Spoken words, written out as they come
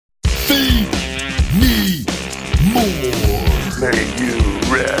Feed me more. May you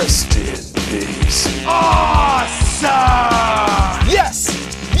rest in peace. Awesome! Yes!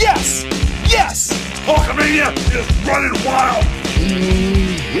 Yes! Yes! Hulkamania is running wild!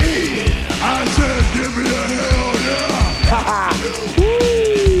 Yeah. I said give me a hell yeah.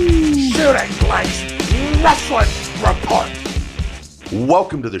 Shooting Blanks Wrestling Report.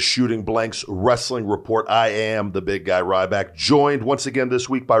 Welcome to the Shooting Blanks Wrestling Report. I am the big guy Ryback, joined once again this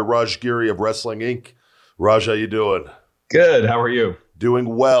week by Raj Giri of Wrestling Inc. Raj, how you doing? Good. How are you?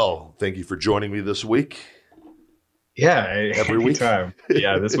 Doing well. Thank you for joining me this week. Yeah, Every week? time.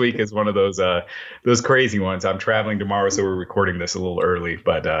 Yeah, this week is one of those crazy ones. I'm traveling tomorrow, so we're recording this a little early.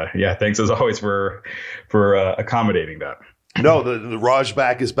 But yeah, thanks as always for accommodating that. No, the Raj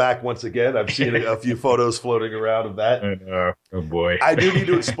back is back once again. I've seen a few photos floating around of that. Oh boy. I do need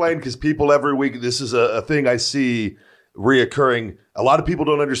to explain because people every week, this is a thing I see reoccurring. A lot of people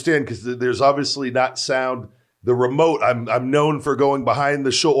don't understand because there's obviously not sound. The remote, I'm known for going behind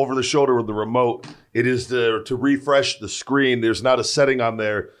the over the shoulder with the remote. It is to refresh the screen. There's not a setting on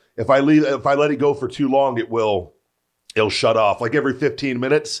there. If I let it go for too long, it'll shut off like every 15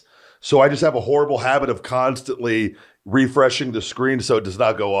 minutes. So I just have a horrible habit of constantly refreshing the screen so it does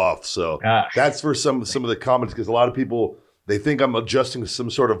not go off. So that's for some of the comments because a lot of people, they think I'm adjusting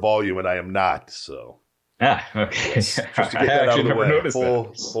some sort of volume and I am not. So Okay. just to get that out of the way,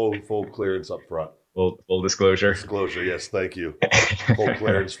 full clearance up front. Full disclosure. Disclosure, yes, thank you. Full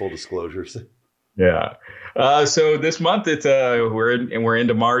clearance, full disclosures. Yeah. So this month we're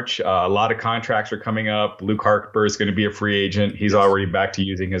into March. A lot of contracts are coming up. Luke Harper is going to be a free agent. He's already back to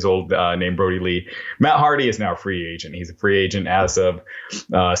using his old name, Brody Lee. Matt Hardy is now a free agent. He's a free agent as of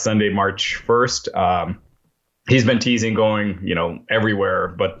Sunday, March 1st. He's been teasing going, everywhere,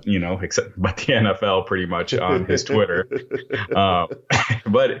 but the NFL pretty much on his Twitter.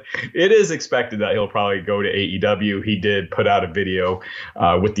 But it is expected that he'll probably go to AEW. He did put out a video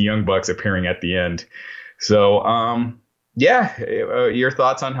with the Young Bucks appearing at the end. So, your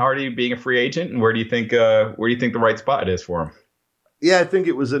thoughts on Hardy being a free agent, and where do you think the right spot is for him? Yeah, I think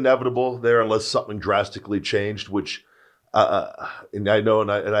it was inevitable there unless something drastically changed, which and I know, and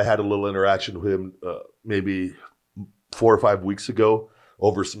I had a little interaction with him maybe 4 or 5 weeks ago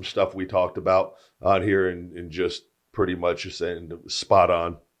over some stuff we talked about on here, and just pretty much just saying it was spot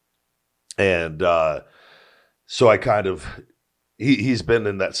on. And so I kind of he's been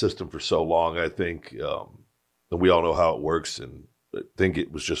in that system for so long. I think, and we all know how it works. And I think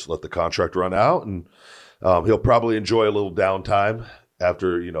it was just let the contract run out, and he'll probably enjoy a little downtime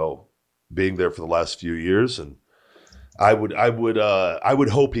after being there for the last few years. And I would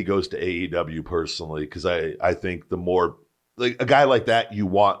hope he goes to AEW personally, because I think the more like a guy like that you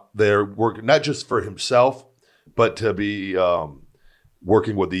want there working not just for himself, but to be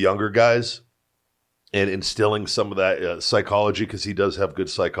working with the younger guys and instilling some of that psychology, because he does have good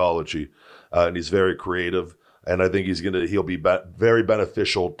psychology and he's very creative, and I think he'll be very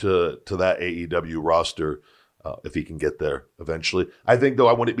beneficial to that AEW roster. If he can get there eventually. I think though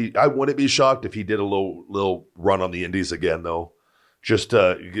I wouldn't be shocked if he did a little run on the indies again though, just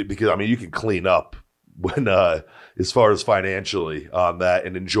because you can clean up when as far as financially on that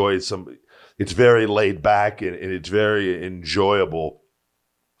and enjoy some. It's very laid back and it's very enjoyable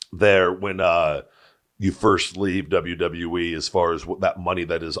there when you first leave WWE, as far as that money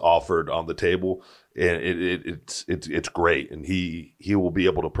that is offered on the table, and it's great, and he will be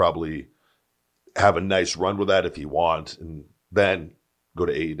able to probably have a nice run with that if he wants, and then go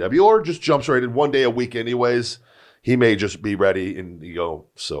to AEW, or just jumps right in 1 day a week anyways. He may just be ready and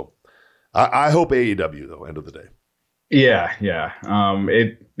so I hope AEW though, end of the day. Yeah.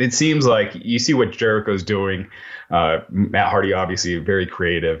 It seems like you see what Jericho's doing. Matt Hardy, obviously very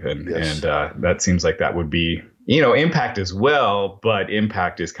creative, and that seems like that would be, Impact as well, but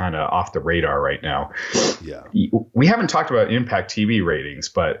Impact is kind of off the radar right now. Yeah. We haven't talked about Impact TV ratings,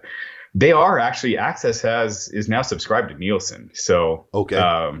 but they are actually, Access is now subscribed to Nielsen. So,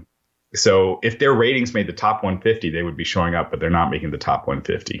 okay. So if their ratings made the top 150, they would be showing up, but they're not making the top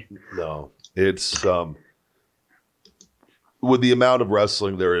 150. No, it's with the amount of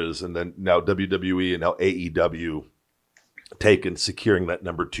wrestling there is, and then now WWE and now AEW securing that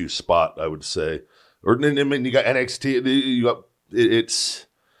number 2 spot, I would say. Or you got NXT,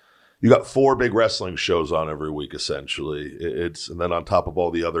 you got 4 big wrestling shows on every week, essentially. And then on top of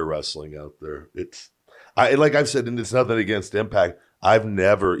all the other wrestling out there, like I've said, and it's nothing against Impact. I've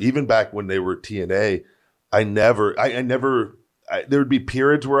never, even back when they were TNA, there would be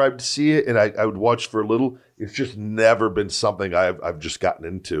periods where I'd see it and I would watch for a little. It's just never been something I've just gotten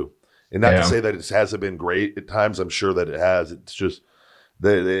into. And not to say that it hasn't been great at times. I'm sure that it has. It's just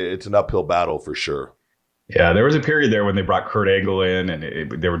it's an uphill battle for sure. Yeah, there was a period there when they brought Kurt Angle in,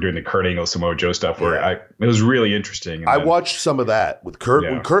 and they were doing the Kurt Angle Samoa Joe stuff where it was really interesting. I watched some of that with Kurt.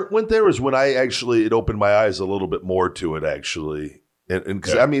 Yeah. When Kurt went there was when it opened my eyes a little bit more to it, actually. And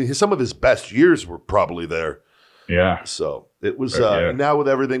because I mean, some of his best years were probably there. Yeah. So it was now with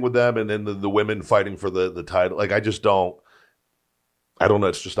everything with them and then the women fighting for the title, like I don't know.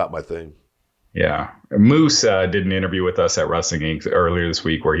 It's just not my thing. Yeah. Moose did an interview with us at Wrestling Inc. earlier this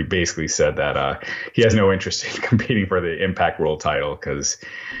week where he basically said that he has no interest in competing for the Impact World title because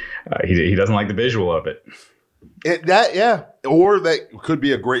he doesn't like the visual of it. Or that could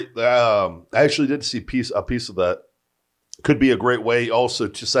be a great I actually did see a piece of that. Could be a great way also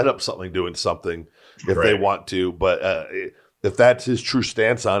to set up something, doing something if they want to. But if that's his true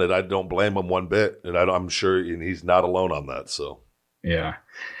stance on it, I don't blame him one bit. And I'm sure and he's not alone on that. So, yeah.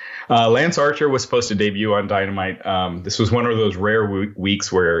 Lance Archer was supposed to debut on Dynamite. This was one of those rare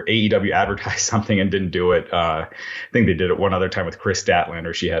weeks where AEW advertised something and didn't do it. I think they did it one other time with Chris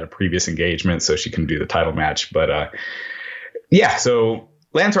Statlander. She had a previous engagement, so she couldn't do the title match. But so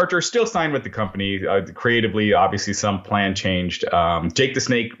Lance Archer still signed with the company. Creatively, obviously, some plan changed. Jake the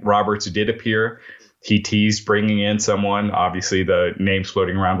Snake Roberts did appear. He teased bringing in someone. Obviously, the names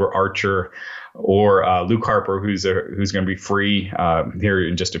floating around were Archer or Luke Harper, who's going to be free here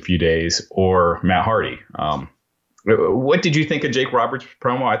in just a few days, or Matt Hardy. What did you think of Jake Roberts'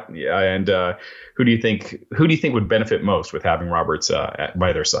 promo? And who do you think would benefit most with having Roberts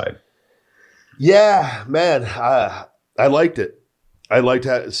by their side? Yeah, man, I liked it. I liked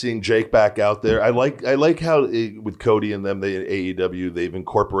seeing Jake back out there. I like how with Cody and them, AEW, they've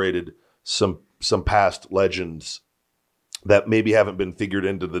incorporated some past legends that maybe haven't been figured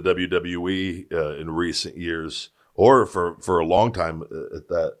into the WWE in recent years, or for a long time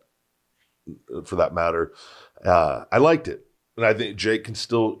for that matter. I liked it, and I think Jake can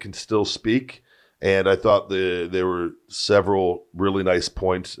still speak. And I thought there were several really nice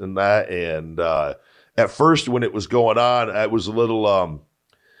points in that. And at first, when it was going on, I was a little.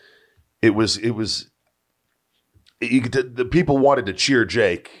 The people wanted to cheer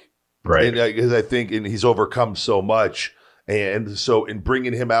Jake, right? Because I think he's overcome so much. And so in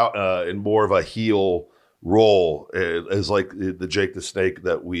bringing him out in more of a heel role as like the Jake the Snake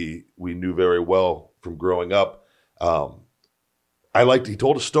that we knew very well from growing up, I liked he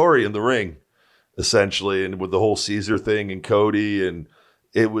told a story in the ring, essentially, and with the whole Caesar thing and Cody, and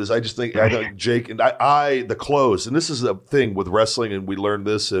it was, I thought Jake and I the close, and this is a thing with wrestling, and we learned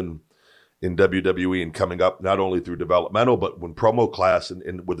this in WWE and coming up not only through developmental, but when promo class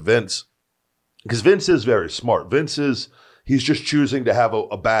and with Vince, because Vince is very smart. He's just choosing to have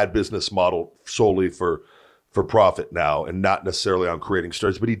a bad business model solely for profit now, and not necessarily on creating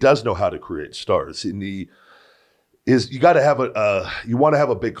stars. But he does know how to create stars. And you got to have you want to have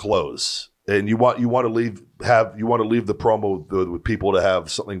a big close, and you want to leave the promo with people to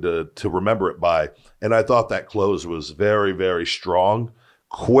have something to remember it by. And I thought that close was very, very strong,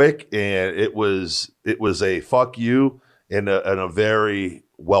 quick, and it was a fuck you in a very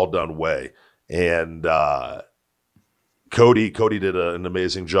well done way. And Cody did an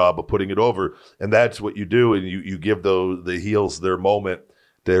amazing job of putting it over, and that's what you do, and you give the heels their moment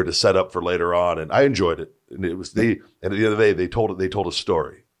there to set up for later on, and I enjoyed it. And it was and at the end of the day, they told a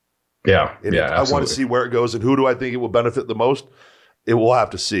story. Yeah, I want to see where it goes, and who do I think it will benefit the most? It will have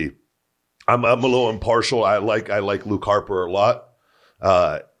to see. I'm a little impartial. I like Luke Harper a lot,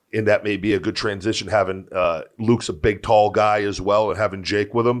 and that may be a good transition. Having Luke's a big, tall guy as well, and having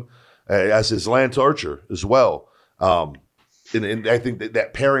Jake with him, as is Lance Archer as well. And I think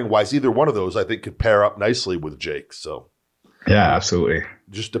that pairing wise, either one of those, I think could pair up nicely with Jake. So, yeah, absolutely.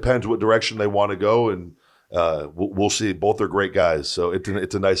 Just depends what direction they want to go, and we'll see. Both are great guys, so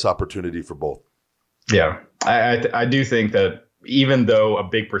it's a nice opportunity for both. Yeah, I do think that even though a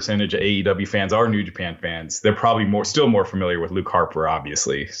big percentage of AEW fans are New Japan fans, they're probably still more familiar with Luke Harper,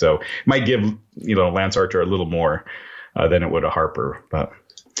 obviously. So it might give Lance Archer a little more than it would a Harper, but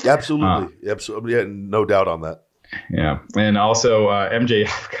absolutely, yeah, no doubt on that. Yeah, and also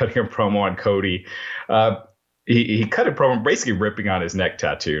MJF cutting a promo on Cody. He cut a promo basically ripping on his neck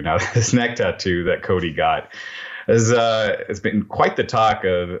tattoo. Now, this neck tattoo that Cody got has been quite the talk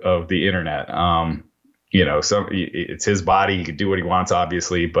of the internet. It's his body. He can do what he wants,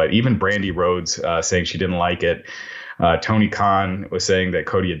 obviously. But even Brandy Rhodes saying she didn't like it. Tony Khan was saying that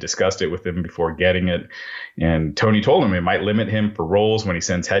Cody had discussed it with him before getting it. And Tony told him it might limit him for roles when he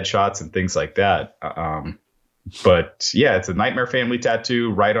sends headshots and things like that. But yeah, it's a Nightmare Family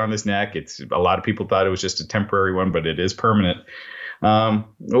tattoo right on his neck. A lot of people thought it was just a temporary one, but it is permanent. What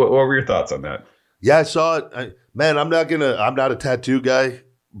were your thoughts on that? Yeah, I saw it. man, I'm not a tattoo guy,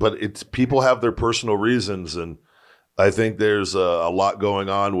 but it's people have their personal reasons, and I think there's a lot going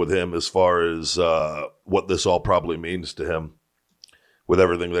on with him as far as what this all probably means to him with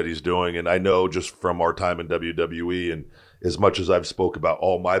everything that he's doing. And I know just from our time in WWE, and as much as I've spoke about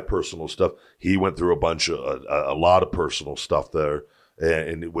all my personal stuff, he went through a lot of personal stuff there,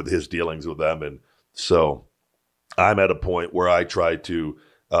 and with his dealings with them. And so I'm at a point where I try to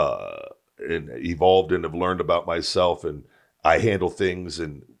and evolved and have learned about myself, and I handle things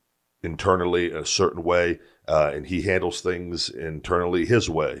internally in a certain way, and he handles things internally his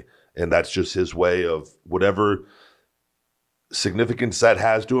way, and that's just his way of whatever significance that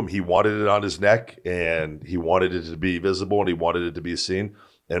has to him. He wanted it on his neck, and he wanted it to be visible, and he wanted it to be seen.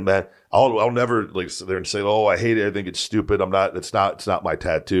 And man, I'll never like sit there and say, "Oh, I hate it. I think it's stupid." It's not my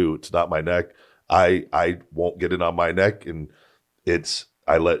tattoo. It's not my neck. I won't get it on my neck, and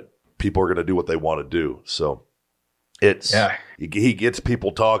I let people are going to do what they want to do. So he gets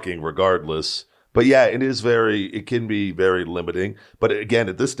people talking regardless. But yeah, it can be very limiting. But again,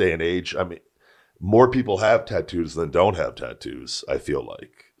 at this day and age, I mean, more people have tattoos than don't have tattoos, I feel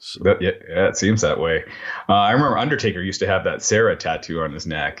like. So. Yeah, it seems that way. I remember Undertaker used to have that Sarah tattoo on his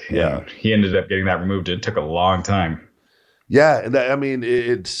neck. Yeah. He ended up getting that removed. It took a long time. Yeah, and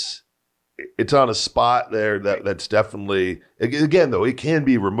it's on a spot there that's definitely, again, though, it can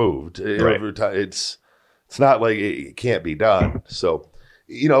be removed. Right. Over time. It's not like it can't be done. So,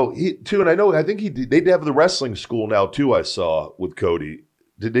 he too, and I think they have the wrestling school now too, I saw with Cody.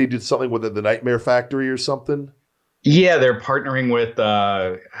 Did they do something with the Nightmare Factory or something? Yeah, they're partnering with,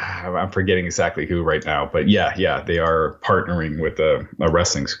 I'm forgetting exactly who right now, but yeah, they are partnering with a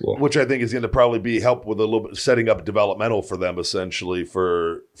wrestling school. Which I think is going to probably be help with a little bit setting up developmental for them, essentially,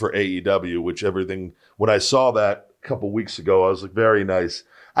 for AEW, which when I saw that a couple weeks ago, I was like, very nice.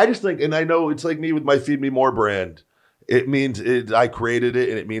 I just think, and I know it's like me with my Feed Me More brand. It means I created it,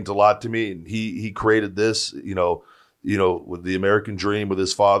 and it means a lot to me. And he created this, with the American Dream with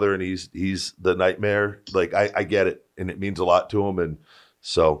his father, and he's the Nightmare. Like I get it, and it means a lot to him, and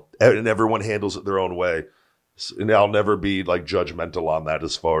so and everyone handles it their own way. And I'll never be like judgmental on that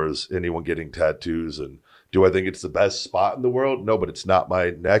as far as anyone getting tattoos. And do I think it's the best spot in the world? No, but it's not my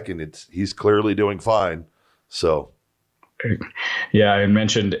neck, and he's clearly doing fine. So. Yeah, I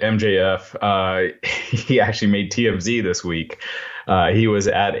mentioned MJF. He actually made TMZ this week. He was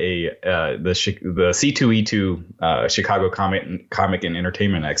at the C2E2 Chicago Comic and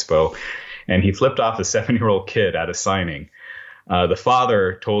Entertainment Expo, and he flipped off a 7-year-old kid at a signing. The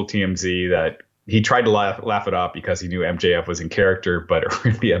father told TMZ that he tried to laugh it off because he knew MJF was in character, but it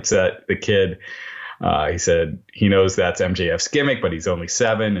really upset the kid. He said he knows that's MJF's gimmick, but he's only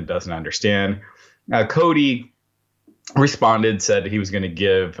 7 and doesn't understand. Cody responded, said he was going to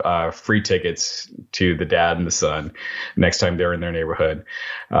give free tickets to the dad and the son next time they're in their neighborhood.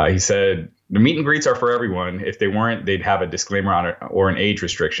 He said the meet and greets are for everyone. If they weren't, they'd have a disclaimer on it or an age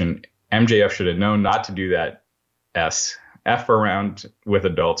restriction. MJF should have known not to do that. F around with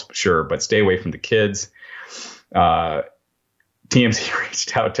adults, sure, but stay away from the kids. TMZ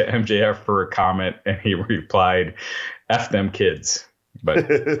reached out to MJF for a comment, and he replied, F them kids, but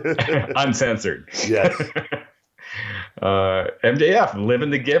uncensored. Yes. MJF living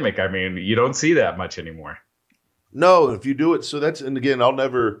the gimmick. I mean, you don't see that much anymore. No, if you do it, and again,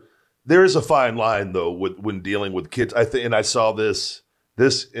 there is a fine line though when dealing with kids. I think, and I saw this,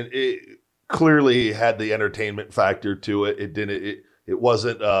 and it clearly had the entertainment factor to it. It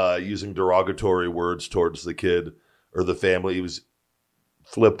wasn't using derogatory words towards the kid or the family. He was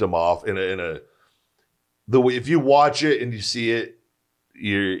flipped him off the way. If you watch it and you see it,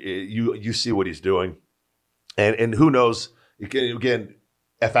 you see what he's doing. And who knows? Again,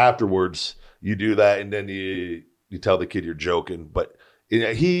 if afterwards you do that and then you tell the kid you're joking, but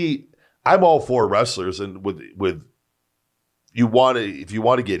I'm all for wrestlers, and if you want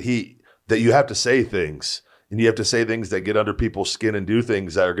to get heat, that you have to say things, and you have to say things that get under people's skin and do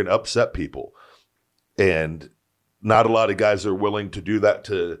things that are going to upset people. And not a lot of guys are willing to do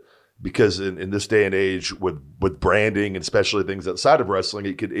that because in this day and age with branding, and especially things outside of wrestling,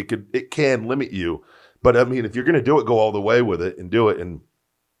 it can limit you. But I mean, if you're going to do it, go all the way with it and do it. And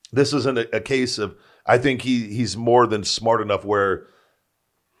this isn't a case of, I think he's more than smart enough where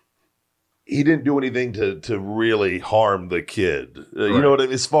he didn't do anything to really harm the kid. Right. You know what I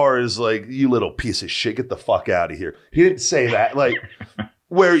mean? As far as like, you little piece of shit, get the fuck out of here. He didn't say that. Like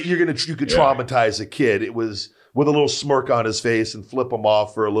where you could traumatize a kid. It was with a little smirk on his face and flip him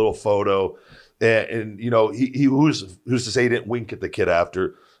off for a little photo. And he who's to say he didn't wink at the kid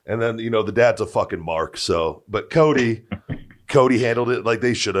after. And then, the dad's a fucking mark. So, but Cody Cody handled it like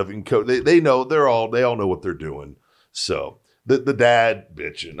they should have, and they know they all know what they're doing. So the dad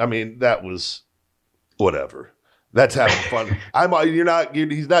bitching, I mean, that was whatever. That's having fun.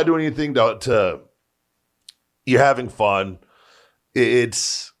 He's not doing anything to you're having fun.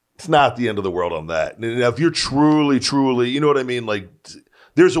 It's not the end of the world on that. And if you're truly, you know what I mean? Like,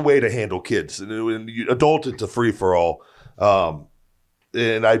 there's a way to handle kids. And adult, it's a free for all.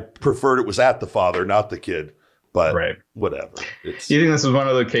 And I preferred it was at the father, not the kid. But whatever. You think this was one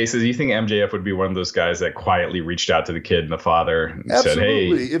of the cases? You think MJF would be one of those guys that quietly reached out to the kid and the father and said,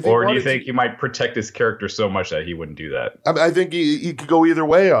 "Hey," or do you think he might protect his character so much that he wouldn't do that? I think he could go either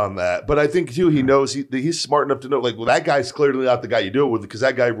way on that. But I think too, he knows he's smart enough to know, like, well, that guy's clearly not the guy you do it with, because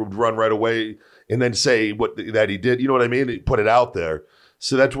that guy would run right away and then say that he did. You know what I mean? He put it out there.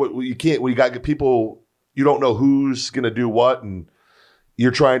 So that's what you can't. When you got people, you don't know who's going to do what, and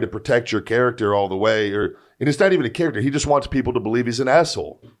you're trying to protect your character all the way, and it's not even a character. He just wants people to believe he's an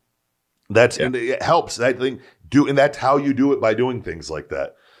asshole. And it helps. That thing and that's how you do it, by doing things like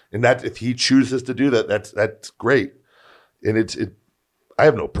that. And that if he chooses to do that, that's great. And I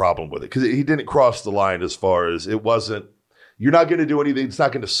have no problem with it, because he didn't cross the line as far as it wasn't. You're not going to do anything. It's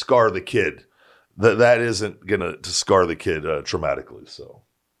not going to scar the kid. That isn't going to scar the kid traumatically. So,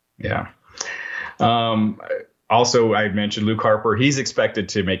 yeah. Also, I mentioned Luke Harper. He's expected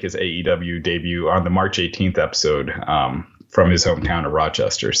to make his AEW debut on the March 18th episode from his hometown of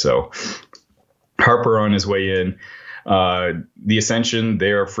Rochester. So Harper on his way in. The Ascension,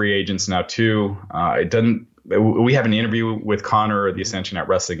 they are free agents now too. We have an interview with Connor of the Ascension at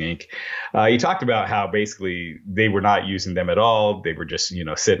Wrestling Inc. He talked about how basically they were not using them at all. They were just,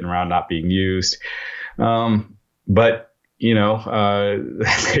 sitting around not being used. But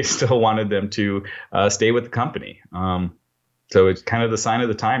they still wanted them to stay with the company. So it's kind of the sign of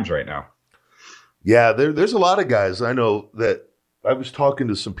the times right now. Yeah, there's a lot of guys. I know that I was talking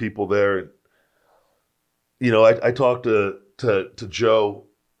to some people there. I talked to Joe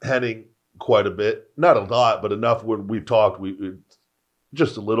Henning quite a bit. Not a lot, but enough when we've talked. We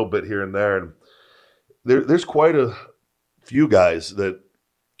just a little bit here and there. And there's quite a few guys that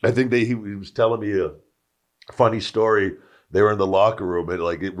I think he was telling me a funny story. They were in the locker room and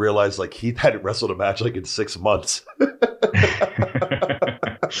it realized he hadn't wrestled a match in 6 months.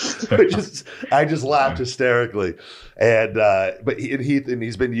 I just laughed hysterically. And but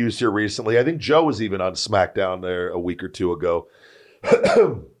he's been used here recently. I think Joe was even on SmackDown there a week or two ago,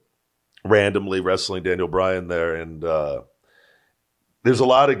 randomly wrestling Daniel Bryan there. And there's a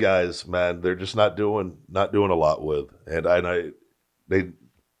lot of guys, man. They're just not doing a lot with.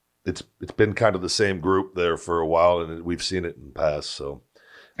 It's been kind of the same group there for a while, and we've seen it in the past. So,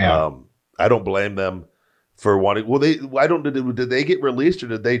 I don't blame them for wanting. Well, did they get released, or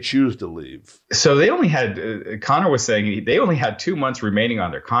did they choose to leave? So they only had. Connor was saying they only had 2 months remaining on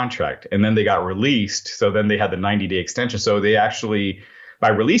their contract, and then they got released. So then they had the 90-day extension. So they actually, by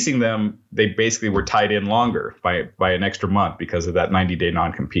releasing them, they basically were tied in longer by an extra month because of that 90-day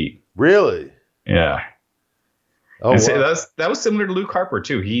non-compete. Really? Yeah. Oh, wow. That was similar to Luke Harper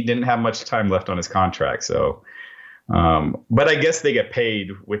too. He didn't have much time left on his contract, so. But I guess they get paid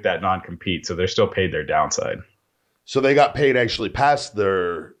with that non-compete, so they're still paid their downside. So they got paid actually past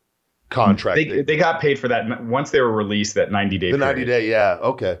their contract. They got paid for that once they were released. That 90-day. The 90-day, yeah,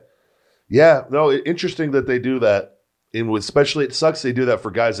 okay, yeah. No, interesting that they do that. And especially, it sucks they do that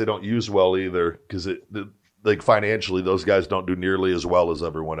for guys they don't use well either, because financially, those guys don't do nearly as well as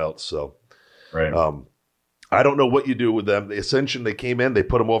everyone else. So, right. I don't know what you do with them. The Ascension, they came in, they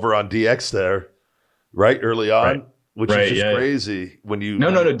put them over on DX there, right, early on, which is just crazy. When you no,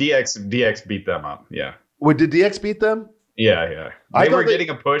 DX beat them up. Yeah. Wait, did DX beat them? Yeah. They were getting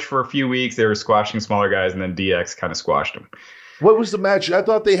a push for a few weeks. They were squashing smaller guys, and then DX kind of squashed them. What was the match? I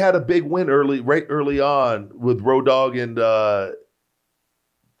thought they had a big win right early on with Road Dogg and. In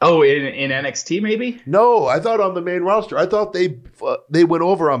NXT maybe? No, I thought on the main roster. I thought they went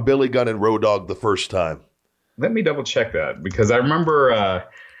over on Billy Gunn and Road Dogg the first time. Let me double check that, because I remember.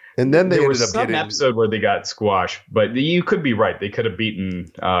 And then there was some episode where they got squashed, but you could be right. They could have beaten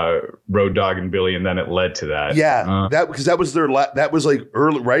Road Dogg and Billy, and then it led to that. Yeah, because that was that was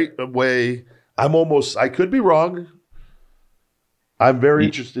early right away. I could be wrong. I'm very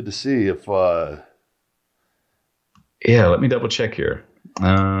interested to see if. Yeah, let me double check here.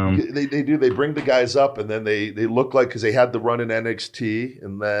 They do. They bring the guys up, and then they look like, because they had the run in NXT,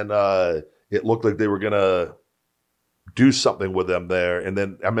 and then it looked like they were gonna do something with them there, and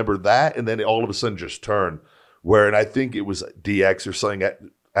then I remember that, and then it all of a sudden just turned and I think it was DX or something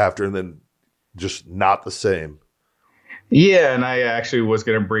after, and then just not the same. Yeah, and I actually was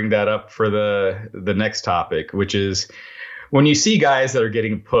going to bring that up for the next topic, which is when you see guys that are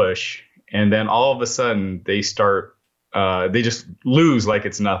getting push and then all of a sudden they start, they just lose like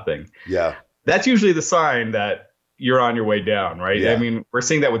it's nothing. Yeah. That's usually the sign that you're on your way down, right? Yeah. I mean, we're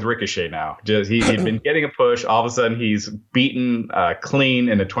seeing that with Ricochet now. Just he'd been getting a push. All of a sudden, he's beaten clean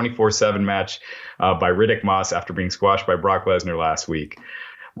in a 24/7 match by Riddick Moss after being squashed by Brock Lesnar last week.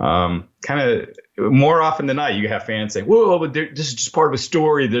 Kind of more often than not, you have fans saying, "Whoa, but this is just part of a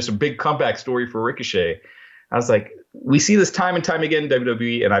story. There's a big comeback story for Ricochet." I was like, we see this time and time again in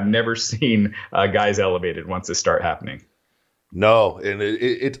WWE, and I've never seen guys elevated once this start happening. No, and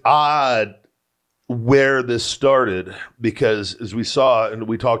it's odd where this started, because as we saw, and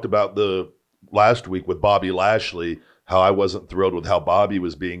we talked about the last week with Bobby Lashley, how I wasn't thrilled with how Bobby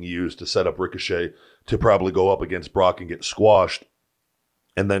was being used to set up Ricochet to probably go up against Brock and get squashed.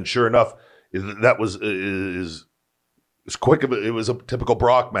 And then sure enough, that was as quick of it was a typical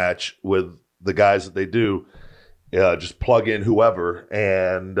Brock match with the guys that they do, just plug in whoever.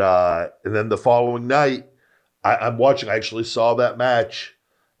 And then the following night, I'm watching, I actually saw that match.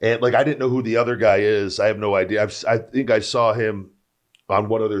 And like, I didn't know who the other guy is. I have no idea. I think I saw him on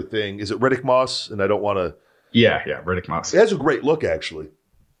one other thing. Is it Riddick Moss? And I don't want to. Yeah, Riddick Moss. It has a great look, actually.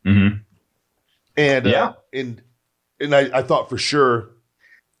 Mm-hmm. And yeah, and I thought for sure,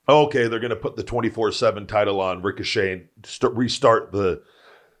 okay, they're going to put the 24/7 title on Ricochet and restart the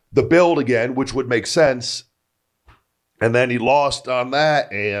build again, which would make sense. And then he lost on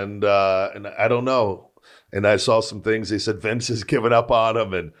that, and I don't know. And I saw some things. They said Vince has given up on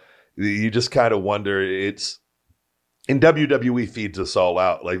him, and you just kind of wonder. It's in WWE feeds us all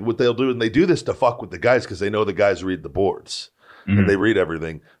out. Like what they'll do, and they do this to fuck with the guys because they know the guys read the boards and they read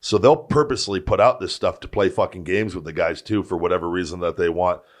everything. So they'll purposely put out this stuff to play fucking games with the guys too, for whatever reason that they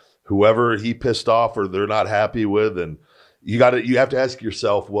want. Whoever he pissed off or they're not happy with, and you have to ask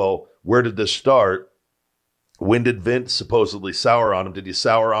yourself, well, where did this start? When did Vince supposedly sour on him? Did he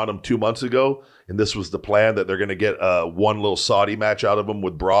sour on him 2 months ago? And this was the plan, that they're going to get one little Saudi match out of him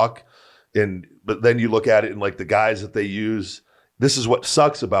with Brock. But then you look at it and like the guys that they use, this is what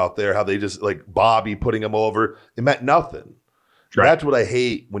sucks about there, how they just like Bobby putting him over. It meant nothing. Right. That's what I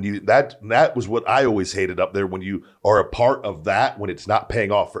hate when that was what I always hated up there, when you are a part of that, when it's not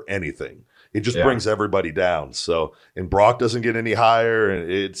paying off for anything. It just brings everybody down. So, and Brock doesn't get any higher, and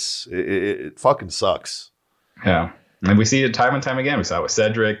it fucking sucks. Yeah. And we see it time and time again. We saw it with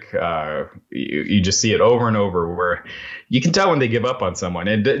Cedric. You just see it over and over, where you can tell when they give up on someone.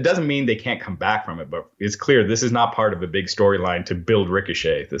 And it doesn't mean they can't come back from it, but it's clear this is not part of a big storyline to build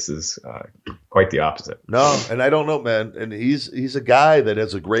Ricochet. This is quite the opposite. No, and I don't know, man. And he's a guy that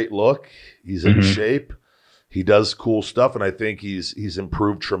has a great look. He's in shape. He does cool stuff, and I think he's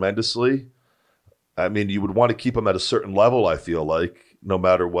improved tremendously. I mean, you would want to keep him at a certain level, I feel like, no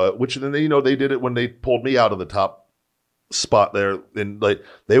matter what. Which then they did it when they pulled me out of the top spot there, and like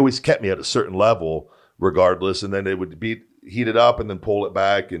they always kept me at a certain level regardless, and then they would heat it up and then pull it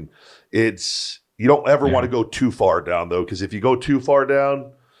back. And you don't ever want to go too far down though, because if you go too far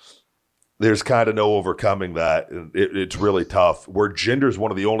down, there's kind of no overcoming that. It's really tough. Where Jinder's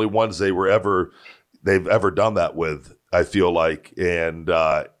one of the only ones they've ever done that with, I feel like. And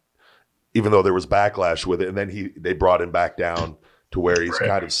even though there was backlash with it, and then they brought him back down to where he's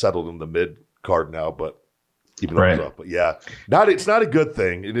kind of settled in the mid card now, but even though he's up. But yeah, it's not a good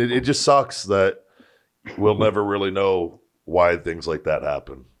thing. It just sucks that we'll never really know why things like that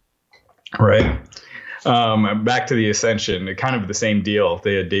happen. Right. Back to the Ascension, kind of the same deal.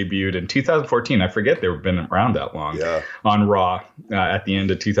 They had debuted in 2014. I forget they've been around that long. Yeah. On Raw at the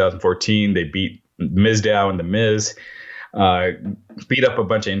end of 2014, they beat Mizdow and The Miz. Beat up a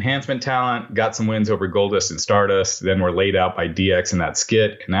bunch of enhancement talent, got some wins over Goldust and Stardust, then were laid out by DX in that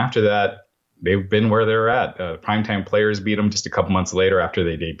skit. And after that, they've been where they're at. Primetime Players beat them just a couple months later after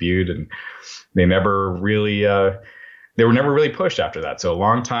they debuted, and they never really they were never really pushed after that. So a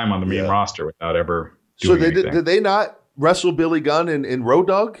long time on the main roster without ever doing anything. Did they not wrestle Billy Gunn in Road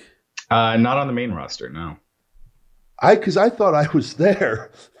Dogg? Not on the main roster, no. Because I thought I was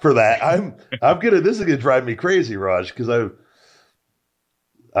there for that. This is gonna drive me crazy, Raj, because I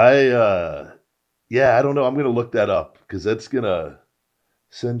don't know. I'm gonna look that up because that's gonna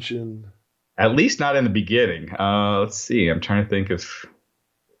Ascension. At least not in the beginning. Let's see. I'm trying to think of.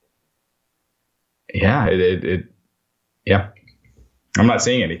 Yeah, yeah. I'm not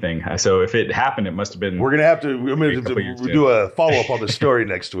seeing anything. So if it happened, it must have been. We're gonna do a follow up on the story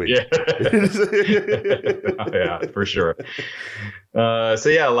next week. Yeah, for sure. So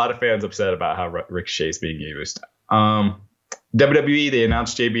yeah, a lot of fans upset about how Ricochet's being used. WWE, they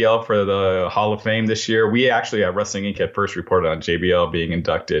announced JBL for the Hall of Fame this year. We actually at Wrestling Inc. had first reported on JBL being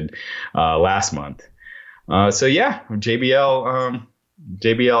inducted last month. So yeah, JBL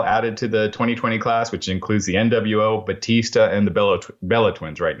added to the 2020 class, which includes the NWO, Batista, and the Bella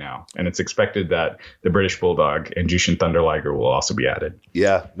Twins right now. And it's expected that the British Bulldog and Jushin Thunder Liger will also be added.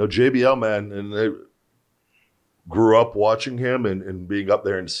 Yeah, no, JBL, man. And they grew up watching him and being up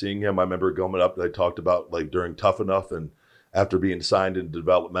there and seeing him. I remember going up, they talked about like during Tough Enough and after being signed in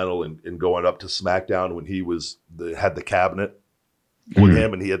developmental and going up to SmackDown when he had the cabinet with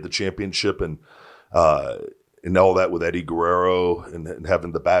him and he had the championship and all that with Eddie Guerrero and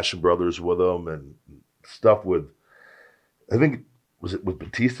having the Basham brothers with him and stuff with, I think, was it with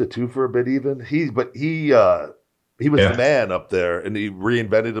Batista too for a bit even? He was the man up there and he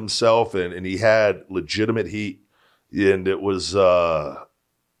reinvented himself and he had legitimate heat and it was,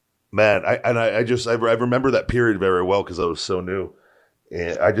 man, I remember that period very well because I was so new.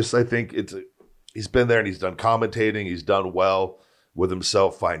 And I think he's been there and he's done commentating, he's done well with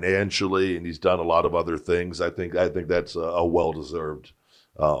himself financially, and he's done a lot of other things. I think that's a well-deserved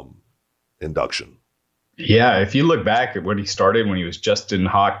induction. Yeah, if you look back at when he started, when he was Justin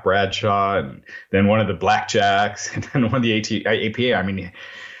Hawk Bradshaw, and then one of the Blackjacks, and then one of the APA, I mean,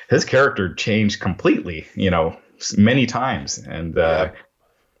 his character changed completely, many times. And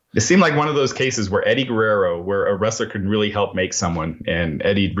it seemed like one of those cases where Eddie Guerrero, where a wrestler could really help make someone, and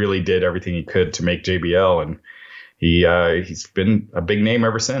Eddie really did everything he could to make JBL, and he's been a big name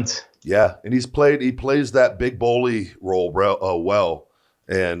ever since. Yeah, and he plays that big bully role well,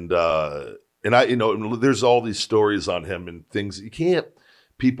 and there's all these stories on him and things and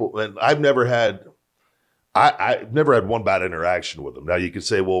I've never had one bad interaction with him. Now you could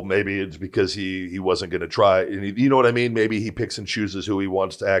say, well, maybe it's because he wasn't going to try, and you know what I mean? Maybe he picks and chooses who he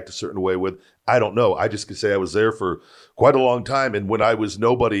wants to act a certain way with. I don't know. I just could say I was there for quite a long time, and when I was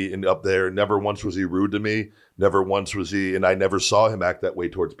nobody up there, never once was he rude to me. Never once was he, and I never saw him act that way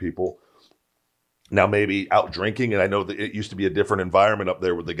towards people. Now maybe out drinking, and I know that it used to be a different environment up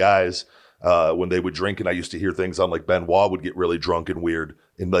there with the guys when they would drink, and I used to hear things on like Benoit would get really drunk and weird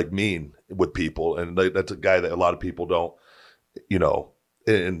and like mean with people, and that's a guy that a lot of people don't,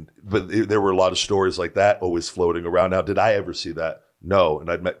 but there were a lot of stories like that always floating around. Now, did I ever see that? No,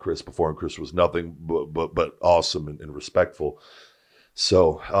 and I'd met Chris before, and Chris was nothing but awesome and respectful.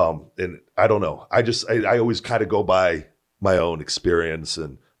 So, and I don't know. I always kind of go by my own experience,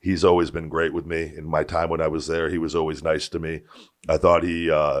 and he's always been great with me. In my time when I was there, he was always nice to me. I thought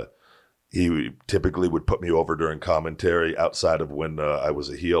he typically would put me over during commentary outside of when I was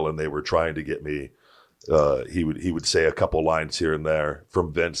a heel and they were trying to get me. He would say a couple lines here and there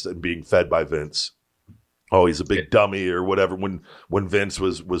from Vince and being fed by Vince. Oh, he's a big dummy or whatever when Vince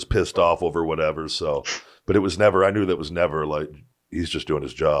was pissed off over whatever. So, but it was never, I knew that was never like, he's just doing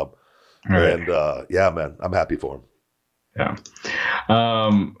his job. Right. And yeah, man, I'm happy for him. Yeah.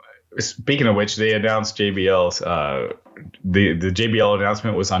 Speaking of which, they announced JBL's, the JBL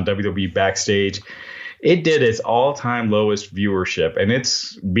announcement was on WWE Backstage. It did its all-time lowest viewership, and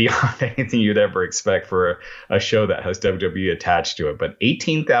it's beyond anything you'd ever expect for a show that has WWE attached to it. But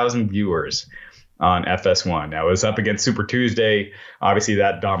 18,000 viewers on FS1. Now, it was up against Super Tuesday. Obviously,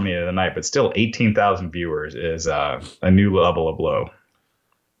 that dominated the night, but still 18,000 viewers is a new level of low.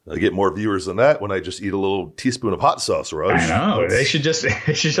 I get more viewers than that when I just eat a little teaspoon of hot sauce, Rush. I know. They should just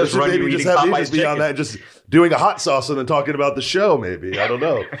run you eating Popeye's chicken. On that, just doing a hot sauce and then talking about the show, maybe. I don't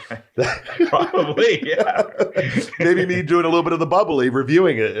know. Probably, yeah. Maybe me doing a little bit of the bubbly,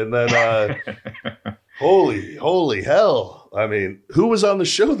 reviewing it, and then holy hell. I mean, who was on the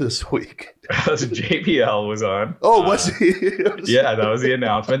show this week? JBL was on. Oh, was he? Yeah, that was the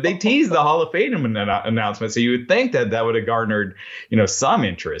announcement. They teased the Hall of Fame announcement, so you would think that would have garnered, some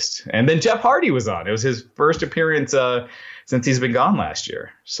interest. And then Jeff Hardy was on. It was his first appearance since he's been gone last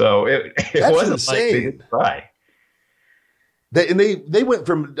year. So it wasn't insane. Like they didn't try. They went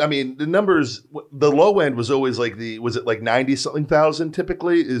from, I mean, the numbers, the low end was always like was it like 90 something thousand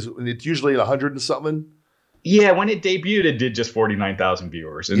typically? It's usually 100 and something. Yeah, when it debuted, it did just 49,000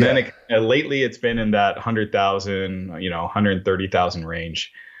 viewers. And then lately it's been in that 100,000, 130,000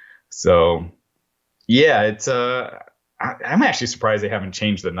 range. So, yeah, it's I'm actually surprised they haven't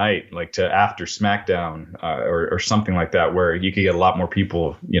changed the night like to after SmackDown or something like that, where you could get a lot more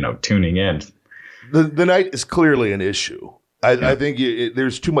people, tuning in. The night is clearly an issue. I think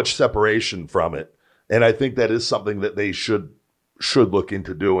there's too much separation from it. And I think that is something that they should look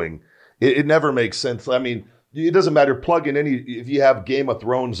into doing. It never makes sense. I mean, it doesn't matter. Plug in if you have Game of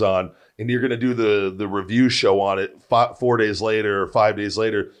Thrones on and you're going to do the review show on it 4 days later or 5 days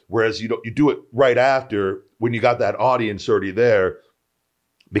later, whereas you do it right after when you got that audience already there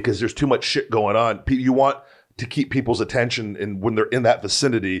because there's too much shit going on. You want to keep people's attention. And when they're in that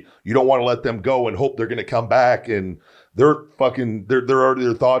vicinity, you don't want to let them go and hope they're going to come back. And their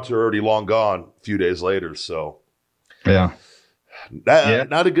thoughts are already long gone a few days later. So yeah.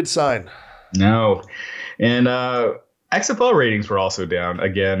 Not a good sign. No. And XFL ratings were also down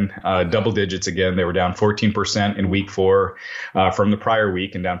again, double digits again. They were down 14% in week 4 from the prior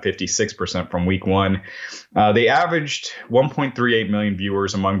week and down 56% from week 1. They averaged 1.38 million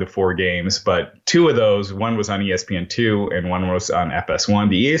viewers among the 4 games, but 2 of those, one was on ESPN2 and one was on FS1.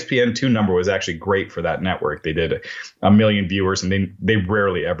 The ESPN2 number was actually great for that network. They did 1 million viewers, and they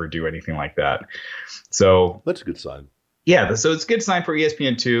rarely ever do anything like that. So that's a good sign. Yeah, so it's a good sign for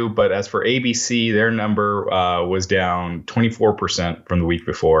ESPN2, but as for ABC, their number was down 24% from the week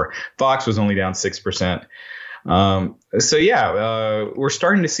before. Fox was only down 6%. We're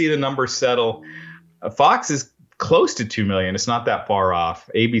starting to see the numbers settle. Fox is close to 2 million. It's not that far off.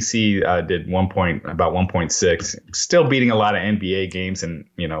 ABC did about 1.6, still beating a lot of NBA games and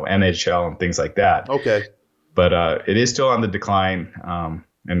NHL and things like that. Okay, but it is still on the decline,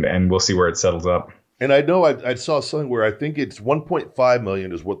 and we'll see where it settles up. And I know I saw something where I think it's 1.5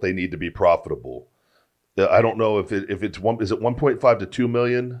 million is what they need to be profitable. I don't know if it's is it 1.5 to 2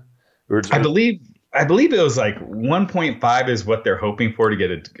 million? I believe it was like 1.5 is what they're hoping for to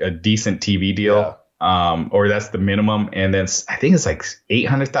get a decent TV deal. Yeah. Or that's the minimum. And then I think it's like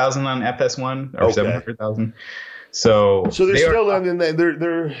 800,000 on FS1 or 700,000. So they're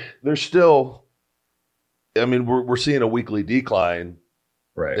still, I mean, we're seeing a weekly decline.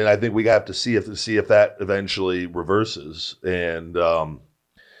 Right. And I think we have to see if that eventually reverses. And,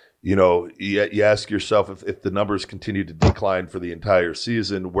 you ask yourself if the numbers continue to decline for the entire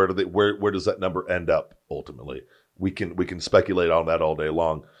season, where does that number end up ultimately? We can speculate on that all day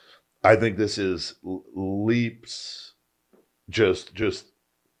long. I think this is leaps. I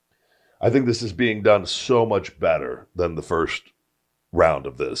think this is being done so much better than the first round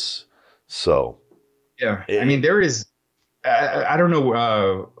of this. So, yeah, I mean, there is. I don't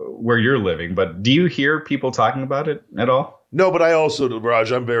know where you're living, but do you hear people talking about it at all? No, but I also,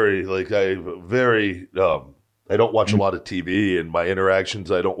 Raj, I'm I don't watch a lot of TV, and my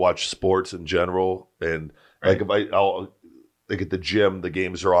interactions, I don't watch sports in general. And like I'll at the gym, the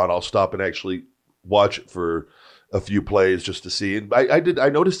games are on, I'll stop and actually watch it for a few plays just to see. And I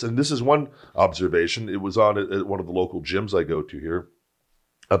noticed, and this is one observation, it was on at one of the local gyms I go to here,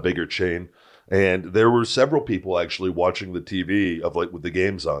 a bigger chain. And there were several people actually watching the TV with the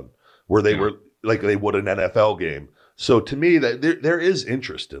games on, where they were like they would an NFL game. So to me, that there is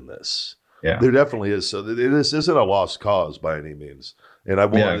interest in this. Yeah, there definitely is. So this isn't a lost cause by any means. And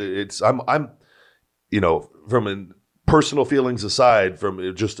I'm from personal feelings aside,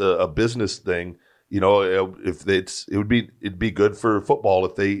 from just a business thing, it'd be good for football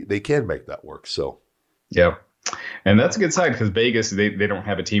if they can make that work. So yeah. And that's a good sign because Vegas, they don't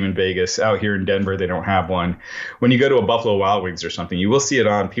have a team in Vegas. Out here in Denver, they don't have one. When you go to a Buffalo Wild Wings or something, you will see it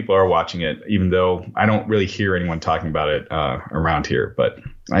on. People are watching it, even though I don't really hear anyone talking about it around here. But,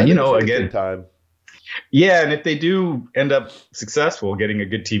 again, time. Yeah, and if they do end up successful, getting a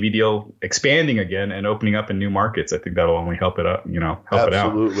good TV deal, expanding again and opening up in new markets, I think that'll only help it up, help it out.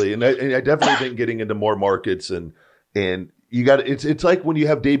 Absolutely. And I definitely think getting into more markets and you got it's like when you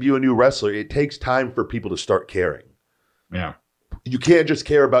have debut a new wrestler, it takes time for people to start caring. Yeah. You can't just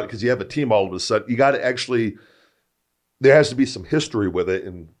care about it because you have a team all of a sudden. You got to actually, there has to be some history with it,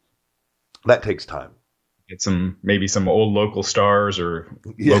 and that takes time. Get maybe some old local stars or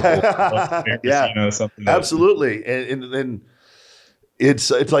local something. Absolutely. And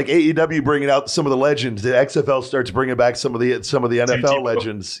it's like AEW bringing out some of the legends. The XFL starts bringing back some of the NFL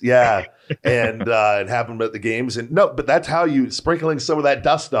legends. Yeah. And have them at the games. And no, but that's how you sprinkling some of that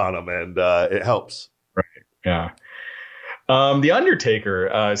dust on them, and it helps. Right. Yeah. The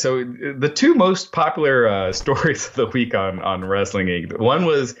Undertaker. So the 2 most popular stories of the week on Wrestling Inc. One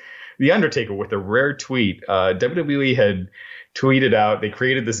was The Undertaker with a rare tweet. WWE had tweeted out, they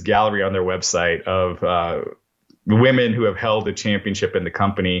created this gallery on their website of women who have held a championship in the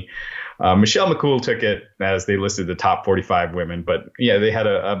company. Michelle McCool took it as they listed the top 45 women, but yeah, they had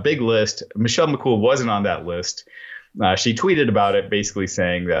a big list. Michelle McCool wasn't on that list. She tweeted about it, basically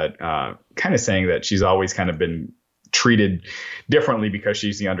saying that she's always kind of been treated differently because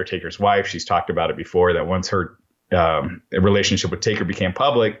she's the Undertaker's wife. She's talked about it before, that once her relationship with Taker became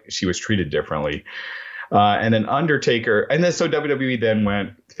public, she was treated differently. And then so WWE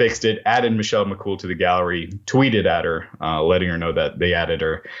then fixed it, added Michelle McCool to the gallery, tweeted at her, letting her know that they added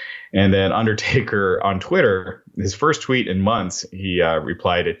her. And then Undertaker on Twitter, his first tweet in months, he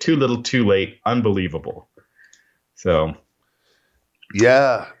replied, "Too little, too late, unbelievable." So,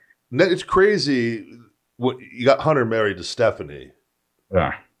 yeah, it's crazy you got Hunter married to Stephanie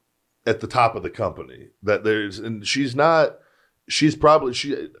at the top of the company. And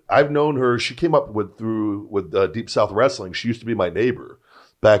I've known her. She came up with Deep South Wrestling. She used to be my neighbor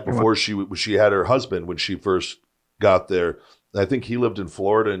back before she had her husband when she first got there. I think he lived in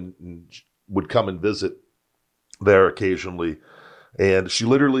Florida and would come and visit there occasionally. And she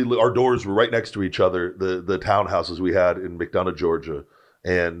literally, our doors were right next to each other, the townhouses we had in McDonough, Georgia.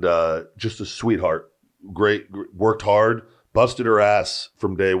 And just a sweetheart. Great, worked hard, busted her ass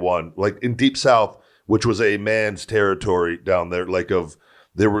from day one. Like in Deep South, which was a man's territory down there,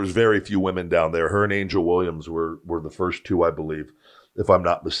 there was very few women down there. Her and Angel Williams were the first two, I believe, if I'm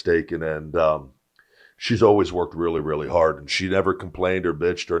not mistaken. And she's always worked really, really hard. And she never complained or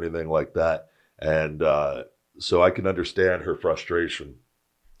bitched or anything like that. And so I can understand her frustration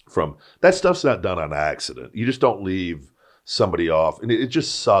from that. Stuff's not done on accident. You just don't leave somebody off. And it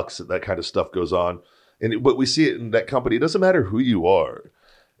just sucks that kind of stuff goes on. But we see it in that company. It doesn't matter who you are.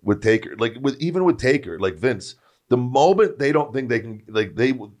 With Taker, even with Taker, like Vince, the moment they don't think they can,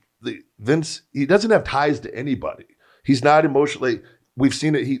 Vince, he doesn't have ties to anybody. He's not emotionally. We've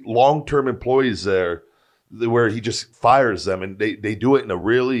seen it. Long-term employees there, where he just fires them, and they do it in a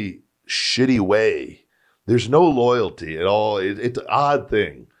really shitty way. There's no loyalty at all. It's an odd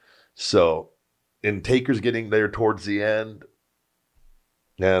thing. So, and Taker's getting there towards the end,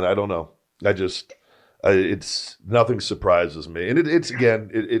 and I don't know. It's nothing surprises me, and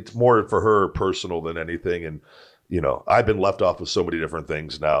it's more for her personal than anything. And I've been left off with so many different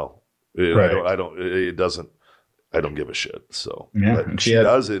things now. Right. I don't give a shit. So yeah, she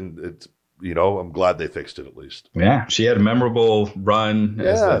does, and it's I'm glad they fixed it at least. Yeah, she had a memorable run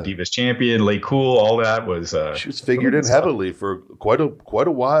as the Divas champion. Lay Cool, all that was. She was figured in heavily for quite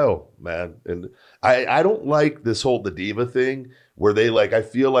a while, man. And I don't like this whole the diva thing where they I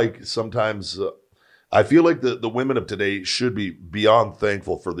feel like sometimes. I feel like the women of today should be beyond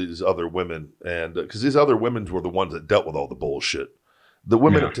thankful for these other women, and because these other women were the ones that dealt with all the bullshit. The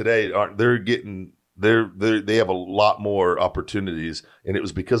women of today they have a lot more opportunities, and it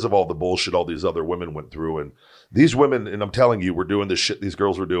was because of all the bullshit all these other women went through. And these women, and I'm telling you, were doing the shit these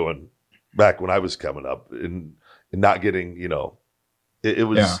girls were doing back when I was coming up, and not getting it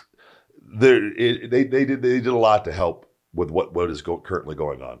was they did a lot to help with what is currently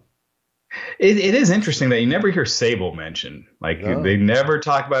going on. It is interesting that you never hear Sable mentioned. They never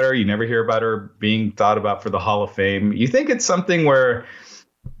talk about her. You never hear about her being thought about for the Hall of Fame. You think it's something where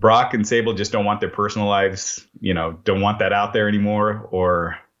Brock and Sable just don't want their personal lives, don't want that out there anymore,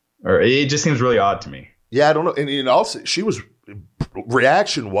 or it just seems really odd to me. Yeah, I don't know. And also, she was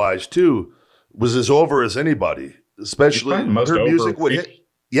reaction wise too was as over as anybody, especially her music would hit.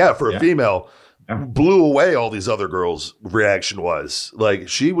 Yeah, for a female, blew away all these other girls reaction wise.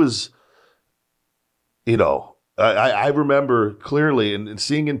 She was. I remember clearly and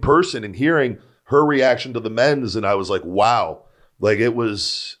seeing in person and hearing her reaction to the men's, and I was like, wow. It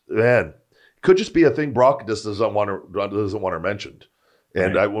was, man, could just be a thing Brock just doesn't want her mentioned.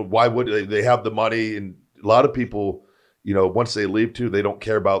 And right. Why would they have the money? And a lot of people, once they leave too, they don't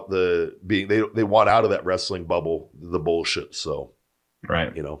care about they want out of that wrestling bubble, the bullshit. So,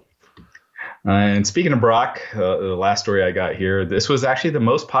 right. And speaking of Brock, the last story I got here, this was actually the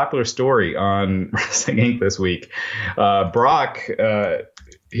most popular story on Wrestling Inc. this week. Brock, after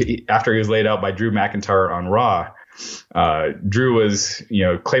he was laid out by Drew McIntyre on Raw, Drew was,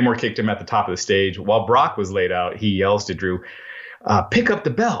 Claymore kicked him at the top of the stage. While Brock was laid out, he yells to Drew, pick up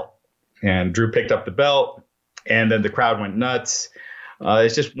the belt. And Drew picked up the belt, and then the crowd went nuts.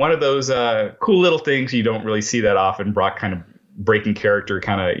 It's just one of those cool little things you don't really see that often. Brock kind of breaking character,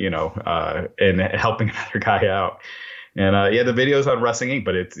 and helping another guy out. And the video's on Wrestling Inc.,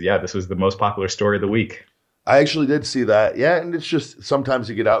 but this was the most popular story of the week. I actually did see that. Yeah, and it's just sometimes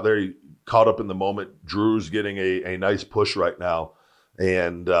you get out there, you caught up in the moment. Drew's getting a nice push right now,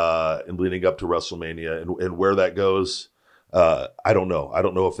 and leading up to WrestleMania, and where that goes, I don't know. I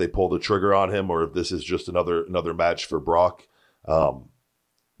don't know if they pull the trigger on him or if this is just another match for Brock.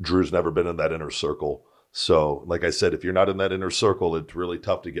 Drew's never been in that inner circle. So, like I said, if you're not in that inner circle, it's really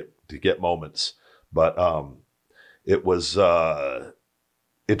tough to get moments. But it was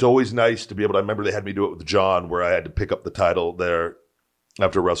it's always nice to be able to. I remember they had me do it with John, where I had to pick up the title there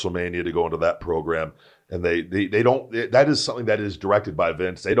after WrestleMania to go into that program. And they don't. That is something that is directed by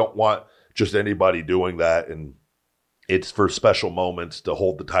Vince. They don't want just anybody doing that, and it's for special moments to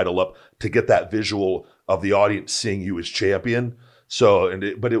hold the title up to get that visual of the audience seeing you as champion. So,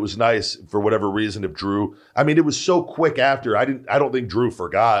 but it was nice for whatever reason. If Drew, it was so quick after. I don't think Drew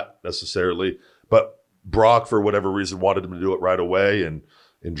forgot necessarily, but Brock for whatever reason wanted him to do it right away, and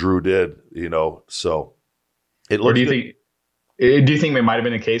Drew did. So It Or looks do you good. think? Do you think it might have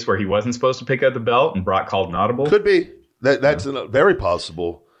been a case where he wasn't supposed to pick up the belt and Brock called an audible? Could be. That's very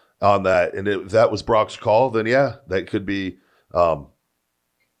possible on that. And if that was Brock's call, then yeah, that could be,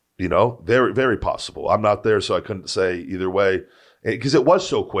 very, very possible. I'm not there, so I couldn't say either way. Because it was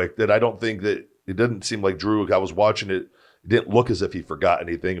so quick that I don't think that it didn't seem like Drew. I was watching it. It didn't look as if he forgot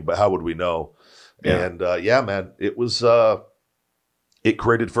anything, but how would we know? Yeah. And man, it was, it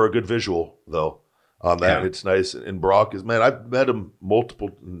created for a good visual though on that. Yeah. It's nice. And Brock is, man, I've met him multiple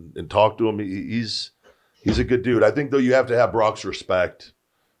and talked to him. He's a good dude. I think though you have to have Brock's respect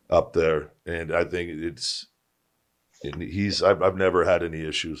up there. And I think I've never had any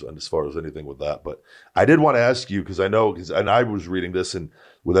issues as far as anything with that. But I did want to ask you, because I know, and I was reading this, and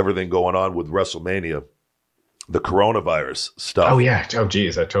with everything going on with WrestleMania, the coronavirus stuff. Oh yeah. Oh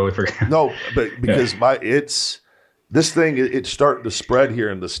geez, I totally forgot. No, but because this thing, it's starting to spread here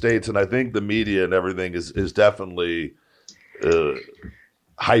in the States, and I think the media and everything is definitely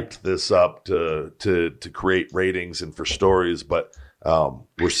hyped this up to create ratings and for stories. But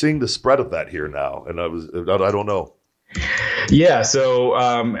we're seeing the spread of that here now, and I don't know. Yeah, so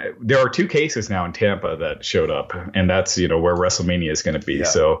there are 2 cases now in Tampa that showed up, and that's where WrestleMania is going to be. Yeah.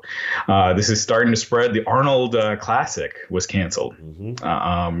 So this is starting to spread. The Arnold Classic was canceled.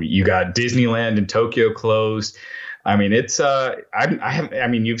 Mm-hmm. You got Disneyland in Tokyo closed. I mean, it's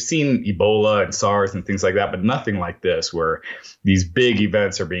you've seen Ebola and SARS and things like that, but nothing like this, where these big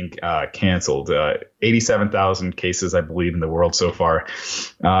events are being canceled. 87,000 cases, I believe, in the world so far,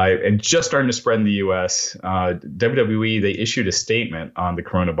 and just starting to spread in the U.S. WWE, they issued a statement on the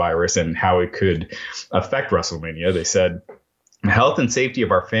coronavirus and how it could affect WrestleMania. They said, "Health and safety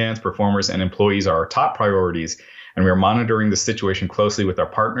of our fans, performers, and employees are our top priorities, and we are monitoring the situation closely with our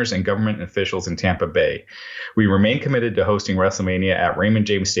partners and government officials in Tampa Bay. We remain committed to hosting WrestleMania at Raymond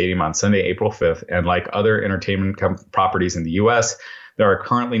James Stadium on Sunday, April 5th, and like other entertainment properties in the U.S., there are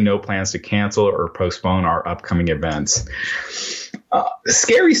currently no plans to cancel or postpone our upcoming events."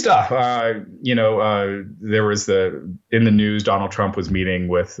 Scary stuff. There was in the news, Donald Trump was meeting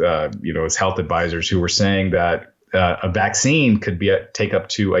with, his health advisors, who were saying that a vaccine could take up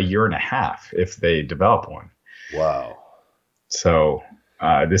to a year and a half if they develop one. Wow. So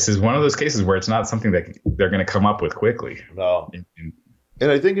this is one of those cases where it's not something that they're going to come up with quickly. No.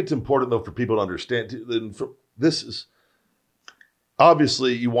 And I think it's important, though, for people to understand, this is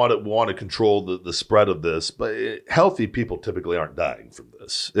obviously you want to control the spread of this, but healthy people typically aren't dying from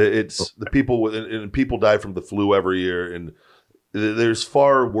this. It's the people and people die from the flu every year, and there's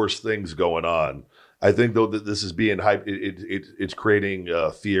far worse things going on. I think, though, that this is being hyped. It's creating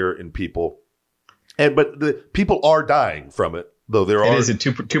fear in people. But the people are dying from it, though it is at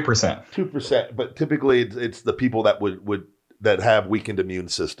 2%. 2%, but typically it's the people that would that have weakened immune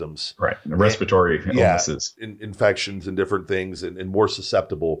systems, right? Respiratory illnesses, infections, and different things, and more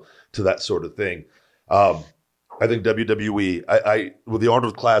susceptible to that sort of thing. I think WWE, with the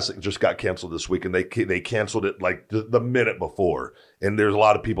Arnold Classic, just got canceled this week, and they canceled it like the minute before, and there's a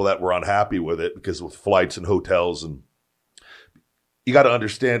lot of people that were unhappy with it because of flights and hotels and. You got to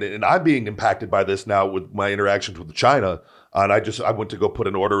understand it, and I'm being impacted by this now with my interactions with China. And I went to go put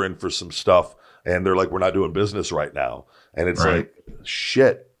an order in for some stuff, and they're like, "We're not doing business right now." And it's like,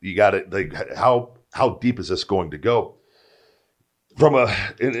 shit, you got it. Like, how deep is this going to go?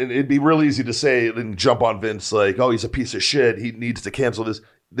 And it'd be real easy to say and jump on Vince like, "Oh, he's a piece of shit. He needs to cancel this."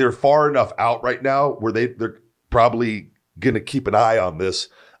 They're far enough out right now where they're probably going to keep an eye on this.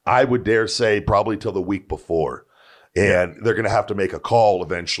 I would dare say probably till the week before. And they're going to have to make a call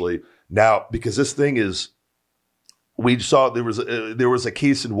eventually now, because this thing is, we saw there was a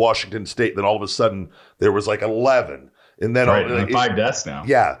case in Washington State. Then all of a sudden there was like 11, and then 5 deaths now.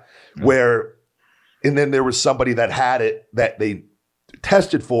 Yeah. And then there was somebody that had it that they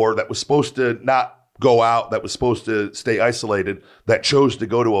tested for that was supposed to not go out, that was supposed to stay isolated, that chose to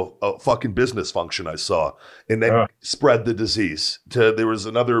go to a fucking business function I saw, and then spread the disease there was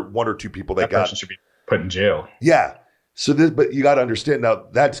another 1 or 2 people that got. Person should be put in jail. Yeah. So but you got to understand now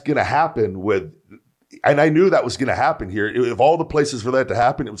that's going to happen and I knew that was going to happen here. If all the places for that to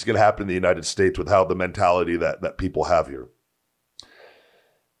happen, it was going to happen in the United States with how the mentality that people have here.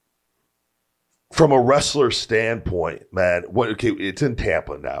 From a wrestler standpoint, man, it's in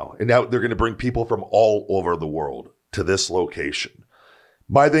Tampa now. And now they're going to bring people from all over the world to this location.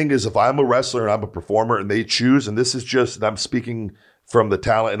 My thing is, if I'm a wrestler and I'm a performer and they choose, and this is just, and I'm speaking from the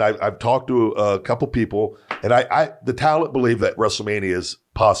talent, and I've talked to a couple people, and the talent believe that WrestleMania is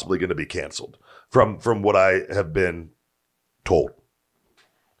possibly going to be canceled from what I have been told,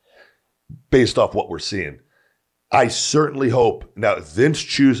 based off what we're seeing. I certainly hope now if Vince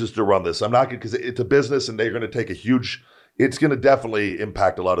chooses to run this. I'm not going because it's a business and they're going to take a huge. It's going to definitely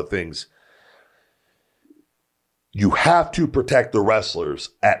impact a lot of things. You have to protect the wrestlers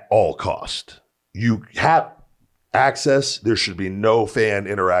at all cost. You have access. There should be no fan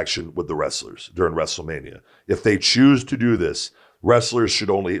interaction with the wrestlers during WrestleMania. If they choose to do this, wrestlers should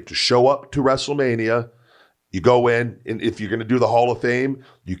only have to show up to WrestleMania. You go in, and if you're going to do the Hall of Fame,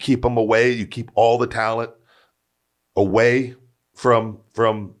 you keep them away. You keep all the talent away from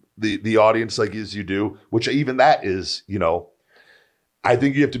the audience like as you do, which even that is, I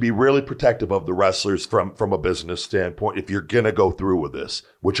think you have to be really protective of the wrestlers from a business standpoint if you're going to go through with this,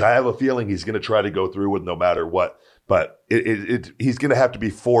 which I have a feeling he's going to try to go through with no matter what. But he's going to have to be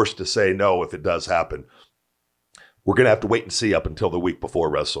forced to say no if it does happen. We're going to have to wait and see up until the week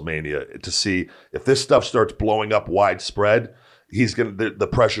before WrestleMania to see if this stuff starts blowing up widespread. The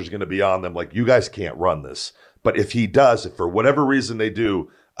pressure's going to be on them. Like, you guys can't run this. But if he does, if for whatever reason they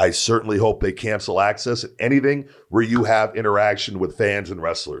do, I certainly hope they cancel access at anything where you have interaction with fans and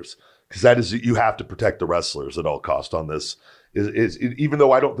wrestlers, because you have to protect the wrestlers at all cost on this. Even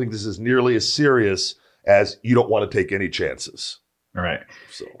though I don't think this is nearly as serious as you don't want to take any chances. All right.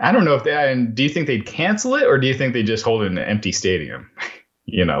 So. I don't know if do you think they'd cancel it or do you think they just hold it in an empty stadium?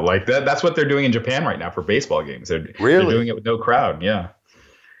 Like that's what they're doing in Japan right now for baseball games. They're doing it with no crowd. Yeah.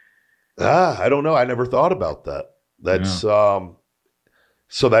 I don't know. I never thought about that. That's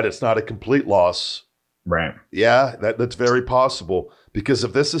so that it's not a complete loss. Right. Yeah, that's very possible. Because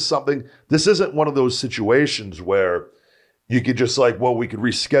if this isn't one of those situations where you could just we could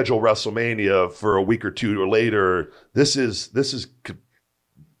reschedule WrestleMania for a week or two or later. This could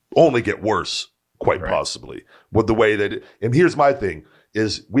only get worse, quite possibly, with the way that and here's my thing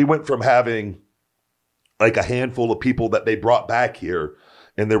is we went from having like a handful of people that they brought back here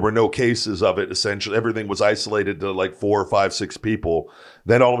and there were no cases of it. Essentially, everything was isolated to like 4 or 5, 6 people.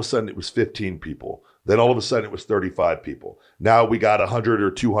 Then all of a sudden it was 15 people. Then all of a sudden it was 35 people. Now we got 100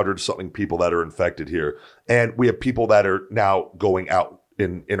 or 200 something people that are infected here. And we have people that are now going out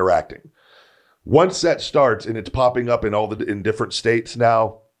and interacting. Once that starts and it's popping up in different states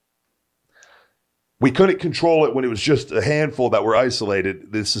now, we couldn't control it when it was just a handful that were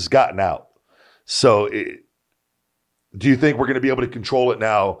isolated. This has gotten out. So do you think we're going to be able to control it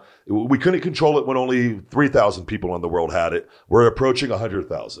now? We couldn't control it when only 3,000 people in the world had it. We're approaching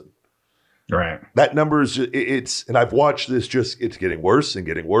 100,000. Right. That number is and I've watched this it's getting worse and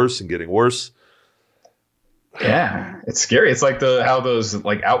getting worse and getting worse. Yeah, it's scary. It's like how those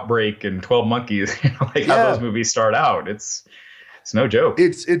like Outbreak and 12 Monkeys, how those movies start out. It's no joke.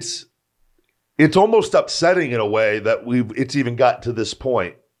 It's almost upsetting in a way that it's even got to this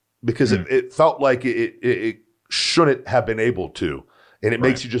point because it felt like it shouldn't have been able to. And it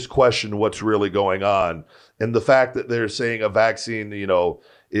makes you just question what's really going on. And the fact that they're saying a vaccine,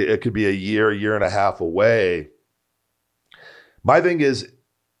 it could be a year and a half away. My thing is,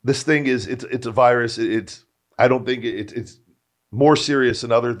 it's a virus. I don't think it's more serious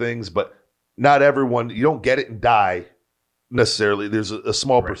than other things, but not everyone, you don't get it and die necessarily. There's a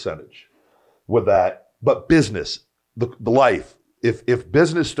small percentage with that. But business, the life, if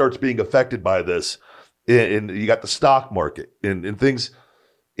business starts being affected by this, and you got the stock market and things,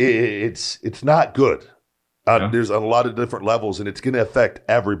 it's not good. There's a lot of different levels, and it's going to affect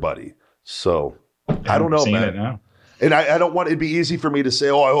everybody. So I don't know, man. It now. And I don't want it'd be easy for me to say,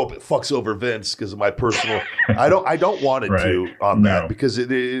 I hope it fucks over Vince because of my personal. I don't want it to on that because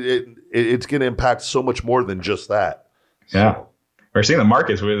it's going to impact so much more than just that. Yeah. So. We're seeing the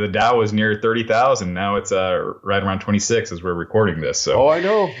markets where the Dow was near 30,000. Now it's right around 26 as we're recording this. So. Oh, I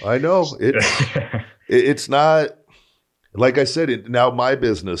know. It's not like I said. Now my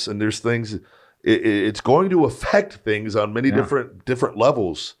business and there's things. It's going to affect things on many different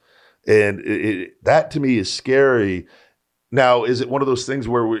levels, and that to me is scary. Now, is it one of those things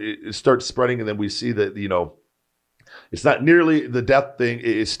where it starts spreading and then we see that it's not nearly the death thing?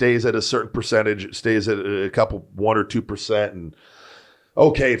 It stays at a certain percentage. It stays at a couple 1 or 2%, and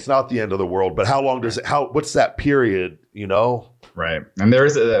okay, it's not the end of the world. But how long does it? What's that period? Right. And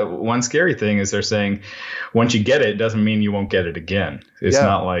there's one scary thing is they're saying once you get it, doesn't mean you won't get it again. It's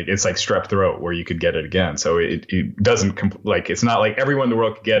not like it's like strep throat where you could get it again. So it doesn't it's not like everyone in the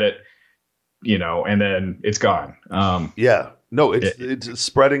world could get it, and then it's gone. No, it's a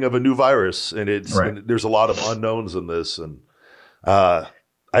spreading of a new virus and and there's a lot of unknowns in this. And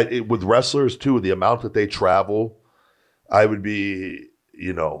with wrestlers too, the amount that they travel, I would be,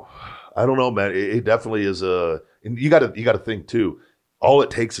 I don't know, man. It definitely is and you got to think too. All it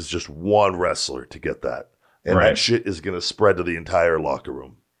takes is just one wrestler to get that, and that shit is going to spread to the entire locker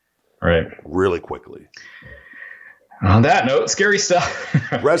room, right? Really quickly. On that note, scary stuff.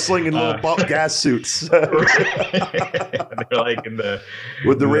 Wrestling in little gas suits. They're like in the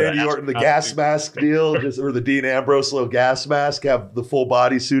with the Randy Orton, the gas mask deal, or the Dean Ambrose little gas mask, have the full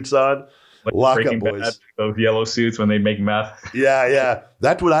body suits on. Like Lock up, Breaking boys. Bad, those yellow suits when they make meth. Yeah.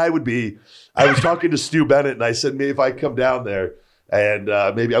 That's what I would be. I was talking to Stu Bennett, and I said, maybe if I come down there, and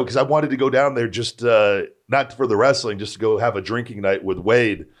maybe because I wanted to go down there just not for the wrestling, just to go have a drinking night with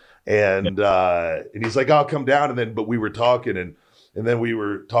Wade. And he's like, I'll come down. But we were talking, and then we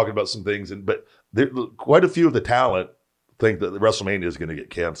were talking about some things. But quite a few of the talent think that the WrestleMania is going to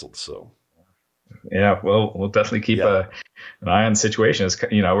get canceled. So, yeah, well, we'll definitely keep an eye on the situation. It's,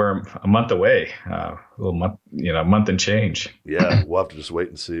 we're a month away, a little month, month and change. Yeah, we'll have to just wait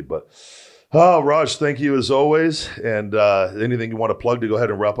and see. But, Raj, thank you as always. And anything you want to plug to go ahead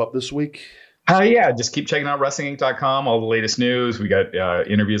and wrap up this week? Just keep checking out WrestlingInc.com, all the latest news. We got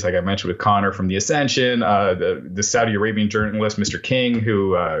interviews, like I mentioned, with Connor from The Ascension, the Saudi Arabian journalist, Mr. King,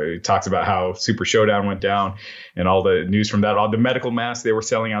 who talks about how Super Showdown went down and all the news from that, all the medical masks they were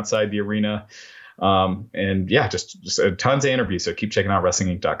selling outside the arena. Just tons of interviews. So keep checking out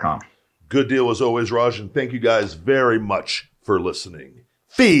WrestlingInc.com. Good deal as always, Raj. And thank you guys very much for listening.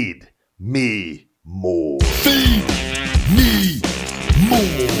 Feed me more. Feed me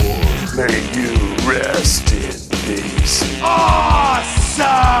more. May you rest in peace. Awesome!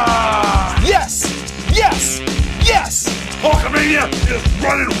 Yes! Yes! Yes! Hulkamania is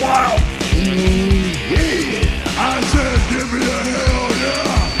running wild! I said, give me a hell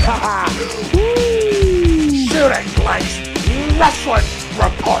yeah. Shooting Blaze Wrestling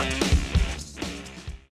Report.